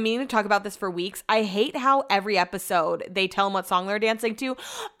 Also, I've been meaning to talk about this for weeks. I hate how every episode they tell them what song they're dancing to.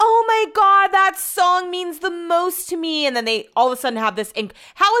 Oh my God, that song means the most to me. And then they all of a sudden have this.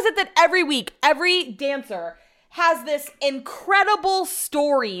 How is it that every week, every dancer has this incredible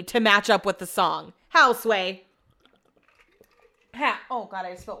story to match up with the song? How, Sway? How? Oh God,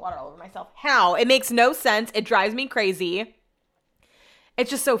 I just spilled water all over myself. How? It makes no sense. It drives me crazy. It's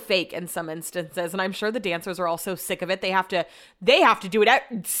just so fake in some instances, and I'm sure the dancers are also sick of it. They have to do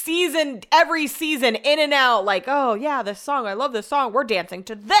it every season, in and out. Like, oh yeah, this song, I love this song. We're dancing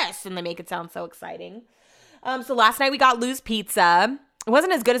to this, and they make it sound so exciting. So last night we got Lou's Pizza. It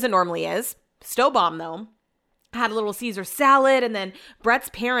wasn't as good as it normally is. Still bomb though. had a little Caesar salad, and then Brett's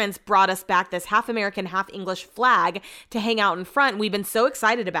parents brought us back this half American, half English flag to hang out in front. We've been so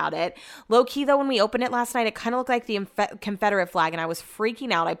excited about it. Low key though, when we opened it last night, it kind of looked like the Confederate flag, and I was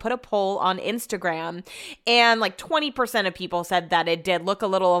freaking out. I put a poll on Instagram, and like 20% of people said that it did look a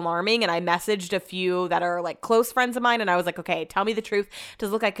little alarming, and I messaged a few that are like close friends of mine, and I was like, okay, tell me the truth. Does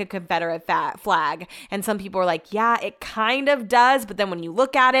it look like a Confederate flag? And some people were like, yeah, it kind of does, but then when you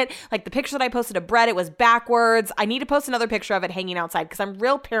look at it, like the picture that I posted of Brett, it was backwards. I need to post another picture of it hanging outside because I'm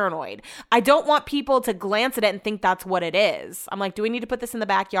real paranoid. I don't want people to glance at it and think that's what it is. I'm like, do we need to put this in the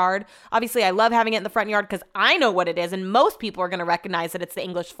backyard? Obviously, I love having it in the front yard because I know what it is, and most people are going to recognize that it's the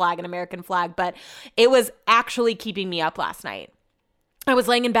English flag and American flag, but it was actually keeping me up last night. I was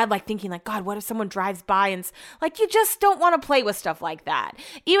laying in bed like thinking like, God, what if someone drives by and like, you just don't want to play with stuff like that.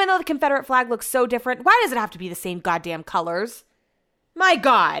 Even though the Confederate flag looks so different, why does it have to be the same goddamn colors? My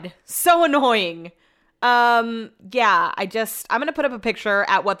God, so annoying. Yeah, I'm going to put up a picture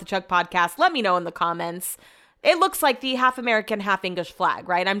at What the Chuck Podcast. Let me know in the comments. It looks like the half American, half English flag,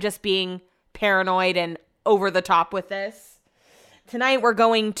 right? I'm just being paranoid and over the top with this. Tonight we're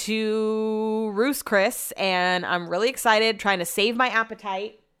going to Ruth's Chris, and I'm really excited, trying to save my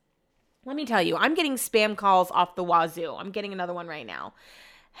appetite. Let me tell you, I'm getting spam calls off the wazoo. I'm getting another one right now.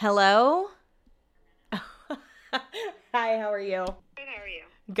 Hello? Hi, how are you? Good, how are you?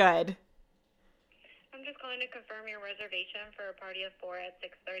 Good. I'm just calling to confirm your reservation for a party of 4 at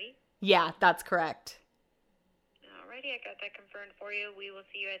 6:30. Yeah, that's correct. Alrighty, I got that confirmed for you. We will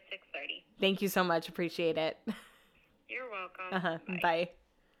see you at 6:30. Thank you so much. Appreciate it. You're welcome. Bye.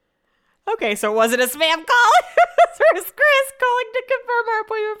 Okay, so was it a spam call? It was Chris calling to confirm our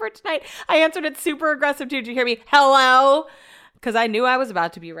appointment for tonight. I answered it super aggressive too. Did you hear me? Hello? Because I knew I was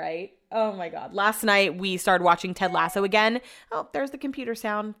about to be right. Oh my God. Last night we started watching Ted Lasso again. Oh, there's the computer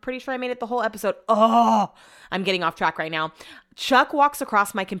sound. Pretty sure I made it the whole episode. Oh, I'm getting off track right now. Chuck walks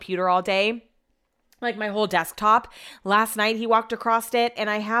across my computer all day, like my whole desktop. Last night he walked across it, and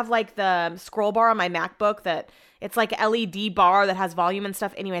I have like the scroll bar on my MacBook that it's like an LED bar that has volume and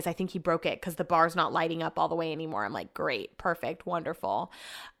stuff. Anyways, I think he broke it because the bar's not lighting up all the way anymore. I'm like, great, perfect, wonderful.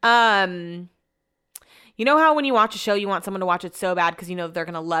 You know how when you watch a show, you want someone to watch it so bad because you know they're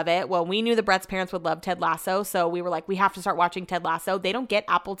going to love it? Well, we knew that Brett's parents would love Ted Lasso, so we were like, we have to start watching Ted Lasso. They don't get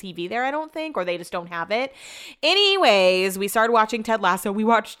Apple TV there, I don't think, or they just don't have it. Anyways, we started watching Ted Lasso. We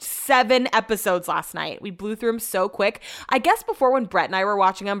watched 7 episodes last night. We blew through them so quick. I guess before when Brett and I were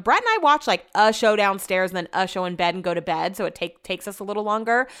watching them, Brett and I watched like a show downstairs and then a show in bed and go to bed, so it takes us a little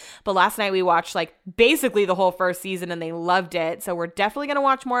longer. But last night we watched like basically the whole first season and they loved it, so we're definitely going to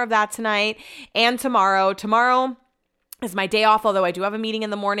watch more of that tonight and tomorrow. Tomorrow is my day off, although I do have a meeting in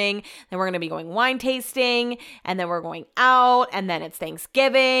the morning. Then we're going to be going wine tasting, and then we're going out, and then it's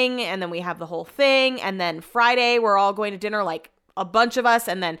Thanksgiving, and then we have the whole thing. And then Friday, we're all going to dinner, like a bunch of us,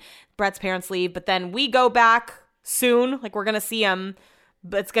 and then Brett's parents leave. But then we go back soon. Like we're going to see them,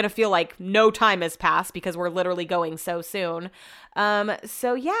 but it's going to feel like no time has passed because we're literally going so soon.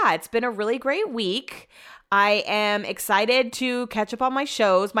 So yeah, it's been a really great week. I am excited to catch up on my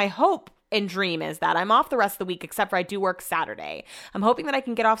shows. My hope and dream is that I'm off the rest of the week, except for I do work Saturday. I'm hoping that I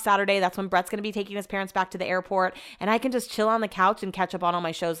can get off Saturday. That's when Brett's going to be taking his parents back to the airport, and I can just chill on the couch and catch up on all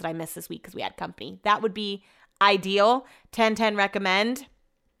my shows that I missed this week because we had company. That would be ideal. 10/10 recommend.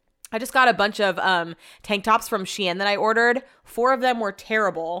 I just got a bunch of tank tops from Shein that I ordered. 4 of them were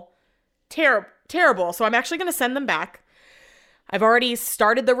terrible. Terrible. So I'm actually going to send them back. I've already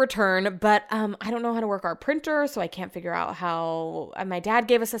started the return, but I don't know how to work our printer, so I can't figure out how. My dad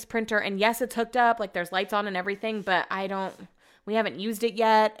gave us this printer, and yes, it's hooked up, like there's lights on and everything, but we haven't used it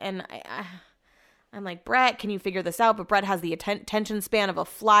yet, and I'm like, Brett, can you figure this out? But Brett has the attention span of a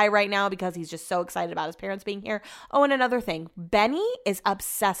fly right now because he's just so excited about his parents being here. Oh, and another thing, Benny is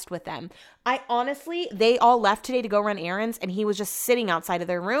obsessed with them. They all left today to go run errands, and he was just sitting outside of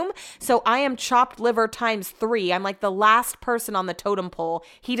their room. So I am chopped liver times 3. I'm like the last person on the totem pole.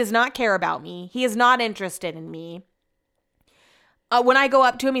 He does not care about me. He is not interested in me. When I go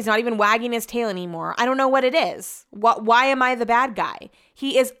up to him, he's not even wagging his tail anymore. I don't know what it is. Why am I the bad guy?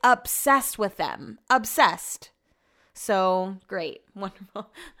 He is obsessed with them. Obsessed. So, great. Wonderful.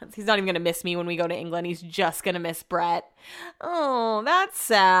 He's not even going to miss me when we go to England. He's just going to miss Brett. Oh, that's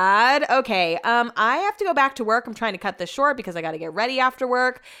sad. Okay, I have to go back to work. I'm trying to cut this short because I got to get ready after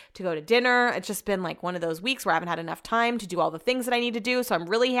work to go to dinner. It's just been like one of those weeks where I haven't had enough time to do all the things that I need to do. So I'm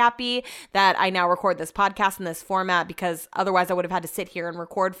really happy that I now record this podcast in this format because otherwise I would have had to sit here and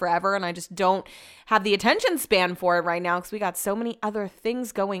record forever. And I just don't have the attention span for it right now because we got so many other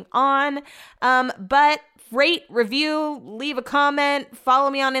things going on. But rate, review, leave a comment. comment, follow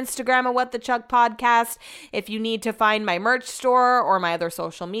me on Instagram at What the Chuck Podcast. If you need to find my merch store or my other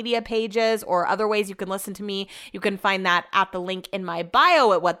social media pages or other ways you can listen to me, you can find that at the link in my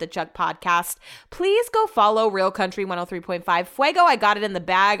bio at What the Chuck Podcast. Please go follow Real Country 103.5. Fuego, I got it in the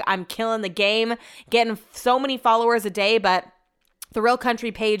bag. I'm killing the game, getting so many followers a day, but the Real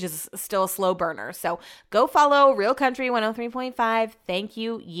Country page is still a slow burner. So go follow Real Country 103.5. Thank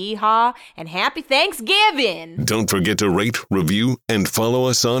you, yeehaw, and happy Thanksgiving. Don't forget to rate, review, and follow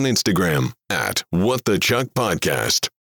us on Instagram at What the Chuck Podcast.